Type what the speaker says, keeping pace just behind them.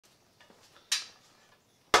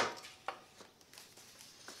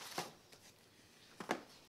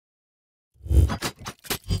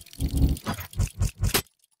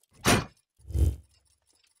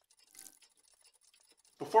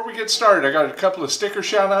Before we get started, I got a couple of sticker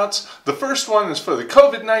shout outs. The first one is for the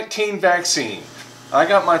COVID-19 vaccine. I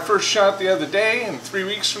got my first shot the other day, and 3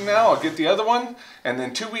 weeks from now I'll get the other one. And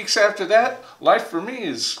then 2 weeks after that, life for me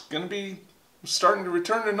is going to be starting to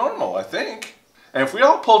return to normal, I think. And if we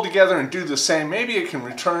all pull together and do the same, maybe it can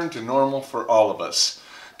return to normal for all of us.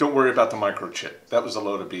 Don't worry about the microchip. That was a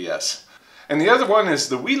load of BS. And the other one is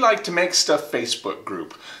the We Like to Make Stuff Facebook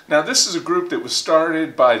group. Now this is a group that was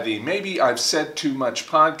started by the Maybe I've Said Too Much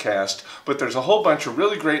podcast, but there's a whole bunch of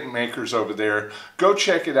really great makers over there. Go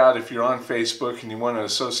check it out if you're on Facebook and you want to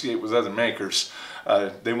associate with other makers.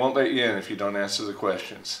 They won't let you in if you don't answer the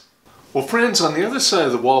questions. Well friends, on the other side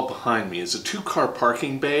of the wall behind me is a 2-car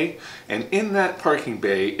parking bay, and in that parking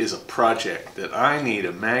bay is a project that I need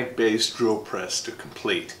a mag-based drill press to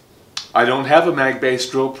complete. I don't have a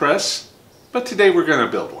mag-based drill press, but today we're going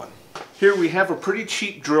to build one. Here we have a pretty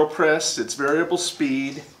cheap drill press. It's variable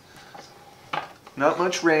speed, not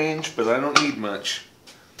much range, but I don't need much.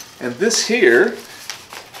 And this here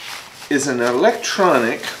is an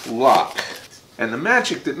electronic lock. And the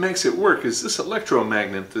magic that makes it work is this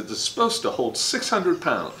electromagnet that is supposed to hold 600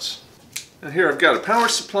 pounds. And here I've got a power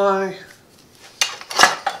supply.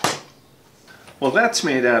 Well, that's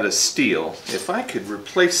made out of steel. If I could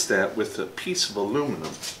replace that with a piece of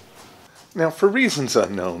aluminum. Now, for reasons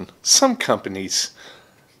unknown, some companies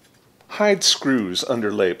hide screws under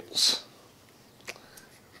labels,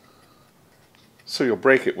 so you'll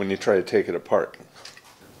break it when you try to take it apart.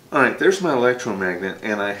 Alright, there's my electromagnet,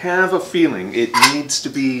 and I have a feeling it needs to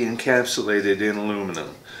be encapsulated in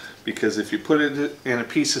aluminum, because if you put it in a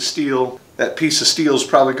piece of steel, that piece of steel is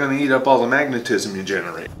probably going to eat up all the magnetism you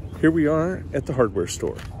generate. Here we are at the hardware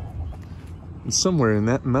store. And somewhere in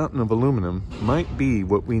that mountain of aluminum might be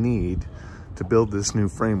what we need to build this new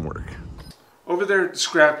framework. Over there at the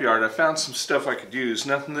scrapyard I found some stuff I could use,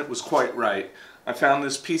 nothing that was quite right. I found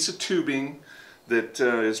this piece of tubing that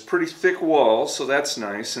is pretty thick wall, so that's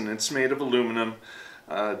nice, and it's made of aluminum.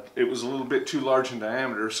 It was a little bit too large in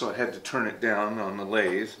diameter, so I had to turn it down on the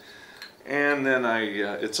lathe. And then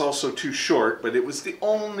it's also too short, but it was the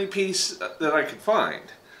only piece that I could find.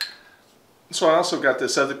 So I also got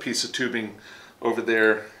this other piece of tubing over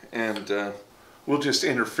there, and we'll just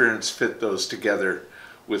interference fit those together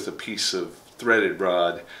with a piece of threaded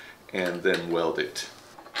rod and then weld it.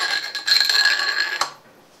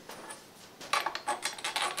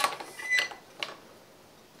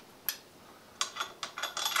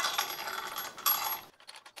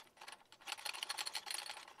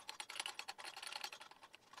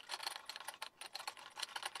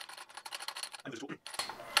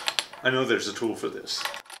 I know there's a tool for this.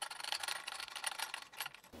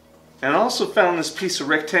 And I also found this piece of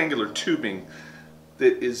rectangular tubing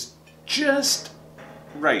that is just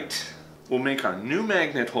right. We'll make our new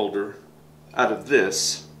magnet holder out of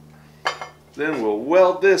this. Then we'll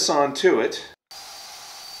weld this onto it.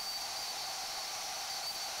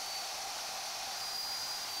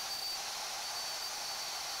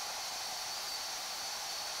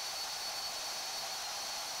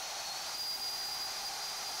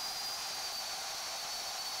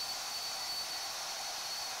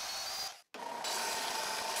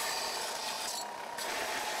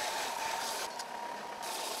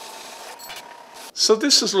 So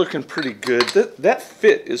this is looking pretty good. That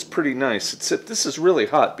fit is pretty nice, except this is really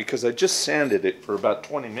hot because I just sanded it for about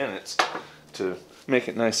 20 minutes to make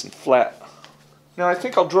it nice and flat. Now I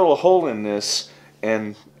think I'll drill a hole in this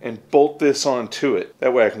and bolt this onto it.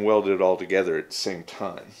 That way I can weld it all together at the same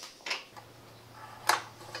time.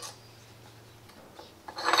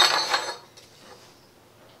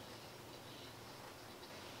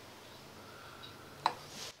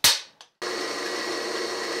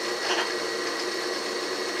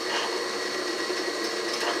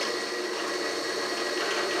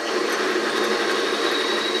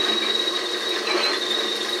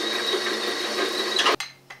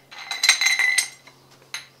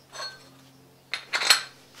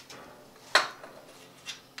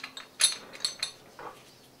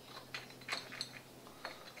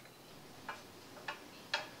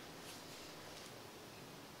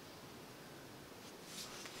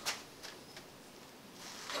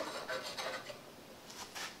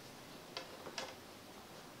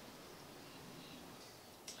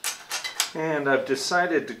 And I've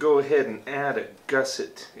decided to go ahead and add a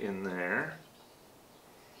gusset in there.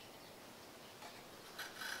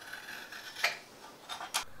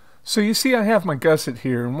 So you see I have my gusset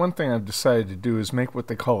here, and one thing I've decided to do is make what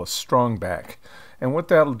they call a strong back. And what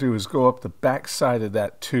that'll do is go up the back side of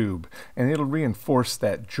that tube, and it'll reinforce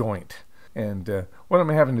that joint. And what I'm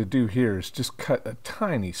having to do here is just cut a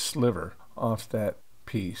tiny sliver off that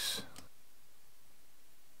piece.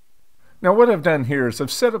 Now what I've done here is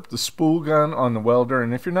I've set up the spool gun on the welder,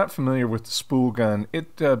 and if you're not familiar with the spool gun,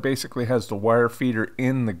 it basically has the wire feeder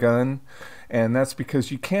in the gun, and that's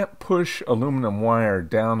because you can't push aluminum wire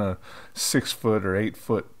down a 6-foot or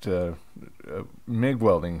 8-foot MIG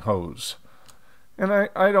welding hose. And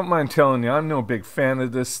I don't mind telling you, I'm no big fan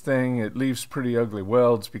of this thing. It leaves pretty ugly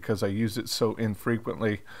welds because I use it so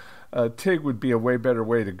infrequently. TIG would be a way better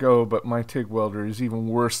way to go, but my TIG welder is even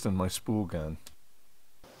worse than my spool gun.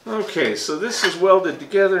 Okay, so this is welded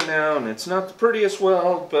together now, and it's not the prettiest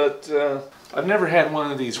weld, but I've never had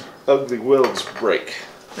one of these ugly welds break.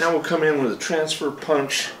 Now we'll come in with a transfer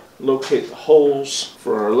punch, locate the holes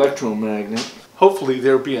for our electromagnet. Hopefully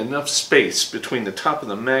there'll be enough space between the top of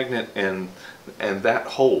the magnet and that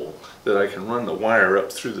hole that I can run the wire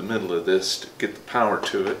up through the middle of this to get the power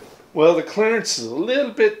to it. Well, the clearance is a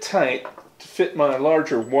little bit tight to fit my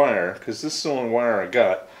larger wire, because this is the only wire I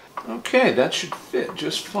got. Okay, that should fit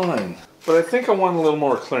just fine. But I think I want a little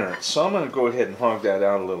more clearance, so I'm going to go ahead and hog that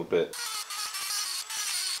out a little bit.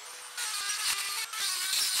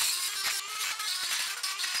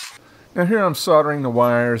 Now here I'm soldering the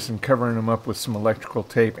wires and covering them up with some electrical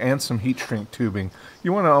tape and some heat shrink tubing.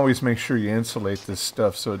 You want to always make sure you insulate this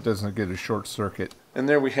stuff so it doesn't get a short circuit. And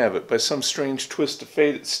there we have it. By some strange twist of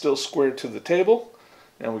fate, it's still squared to the table.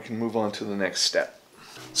 Now we can move on to the next step.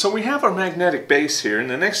 So we have our magnetic base here, and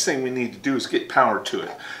the next thing we need to do is get power to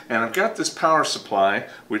it. And I've got this power supply,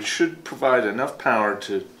 which should provide enough power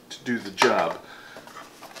to do the job.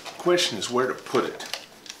 The question is where to put it.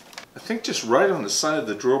 I think just right on the side of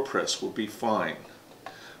the drill press will be fine.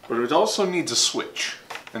 But it also needs a switch,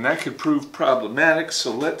 and that could prove problematic,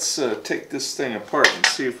 so let's take this thing apart and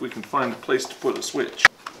see if we can find a place to put a switch.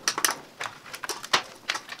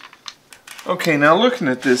 Okay, now looking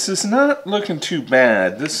at this, it's not looking too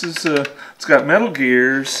bad. This is it's got metal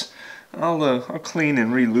gears. I'll clean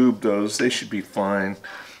and re-lube those. They should be fine.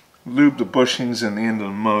 Lube the bushings and the end of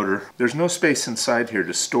the motor. There's no space inside here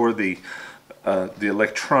to store the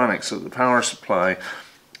electronics of the power supply,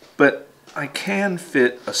 but I can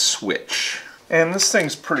fit a switch. And this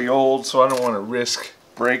thing's pretty old, so I don't want to risk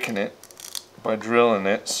breaking it by drilling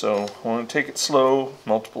it, so I want to take it slow,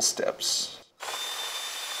 multiple steps.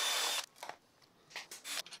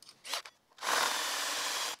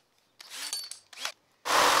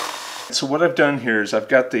 So what I've done here is I've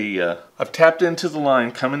got the I've tapped into the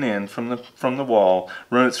line coming in from the wall,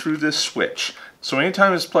 run it through this switch. So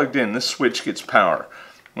anytime it's plugged in, this switch gets power.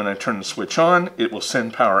 When I turn the switch on, it will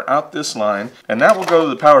send power out this line, and that will go to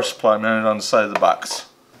the power supply mounted on the side of the box.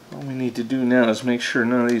 All we need to do now is make sure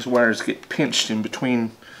none of these wires get pinched in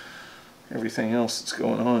between everything else that's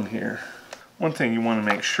going on here. One thing you want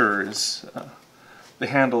to make sure is the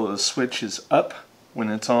handle of the switch is up when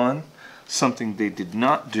it's on, something they did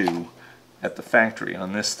not do at the factory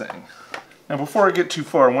on this thing. Now before I get too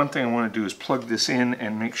far, one thing I want to do is plug this in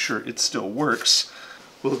and make sure it still works.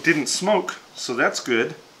 Well, it didn't smoke, so that's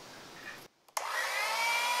good.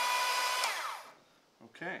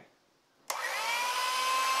 Okay.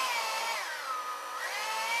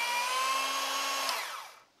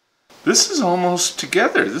 This is almost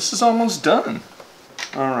together. This is almost done.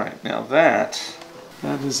 Alright, now that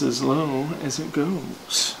is as low as it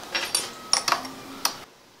goes.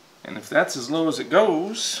 And if that's as low as it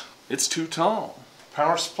goes, it's too tall.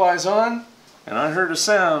 Power supply's on, and I heard a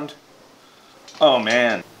sound. Oh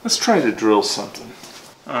man, let's try to drill something.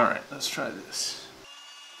 Alright, let's try this.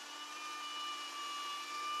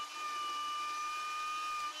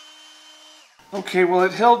 Okay, well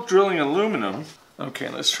it held drilling aluminum. Okay,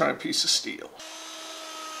 let's try a piece of steel.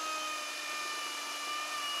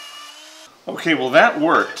 Okay, well that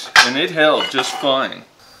worked, and it held just fine.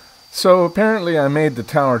 So apparently I made the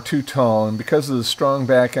tower too tall, and because of the strong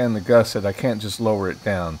back and the gusset, I can't just lower it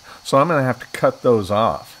down. So I'm going to have to cut those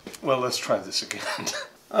off. Well, let's try this again.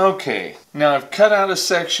 Okay, now I've cut out a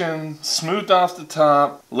section, smoothed off the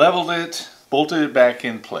top, leveled it, bolted it back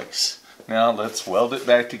in place. Now let's weld it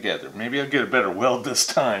back together. Maybe I'll get a better weld this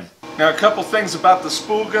time. Now a couple things about the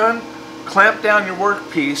spool gun. Clamp down your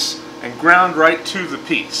workpiece and ground right to the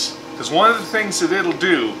piece. Because one of the things that it'll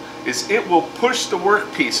do is it will push the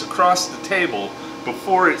workpiece across the table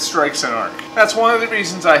before it strikes an arc. That's one of the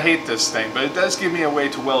reasons I hate this thing, but it does give me a way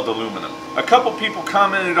to weld aluminum. A couple people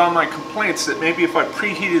commented on my complaints that maybe if I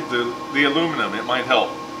preheated the aluminum it might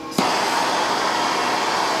help.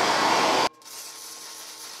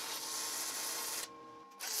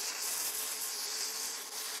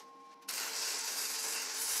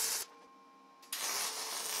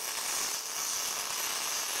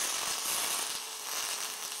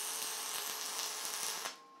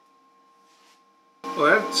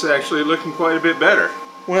 Well, that's actually looking quite a bit better.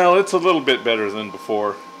 Well, it's a little bit better than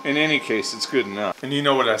before. In any case, it's good enough. And you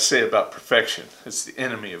know what I say about perfection. It's the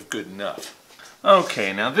enemy of good enough.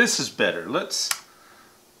 Okay, now this is better. Let's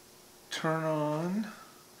turn on.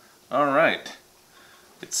 All right.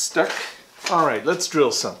 It's stuck. All right, let's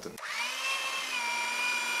drill something.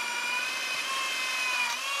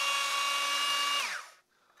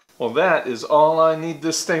 Well, that is all I need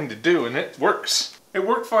this thing to do, and it works. It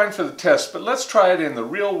worked fine for the test, but let's try it in the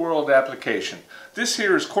real-world application. This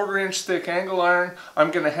here is 1/4-inch thick angle iron.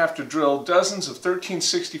 I'm going to have to drill dozens of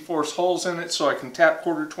 13/64 holes in it so I can tap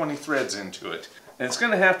 1/4-20 threads into it. And it's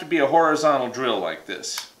going to have to be a horizontal drill like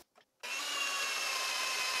this.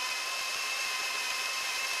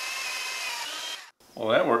 Well,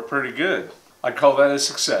 that worked pretty good. I'd call that a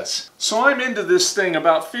success. So I'm into this thing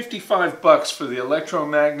about 55 bucks for the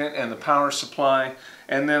electromagnet and the power supply,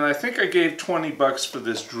 and then I think I gave 20 bucks for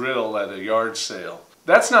this drill at a yard sale.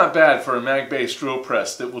 That's not bad for a mag-based drill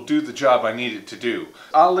press that will do the job I need it to do.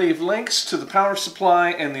 I'll leave links to the power supply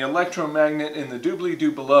and the electromagnet in the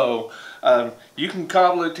doobly-doo below. You can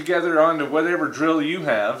cobble it together onto whatever drill you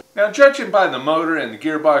have. Now, judging by the motor and the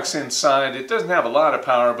gearbox inside, it doesn't have a lot of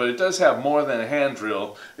power, but it does have more than a hand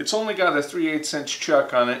drill. It's only got a 3/8-inch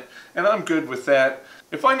chuck on it, and I'm good with that.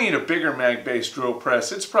 If I need a bigger mag-based drill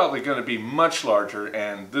press, it's probably going to be much larger,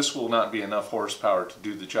 and this will not be enough horsepower to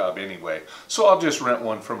do the job anyway. So I'll just rent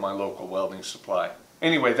one from my local welding supply.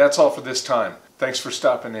 Anyway, that's all for this time. Thanks for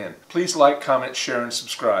stopping in. Please like, comment, share, and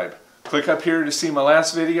subscribe. Click up here to see my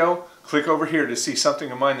last video. Click over here to see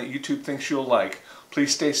something of mine that YouTube thinks you'll like.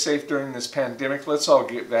 Please stay safe during this pandemic. Let's all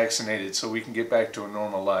get vaccinated so we can get back to a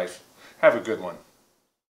normal life. Have a good one.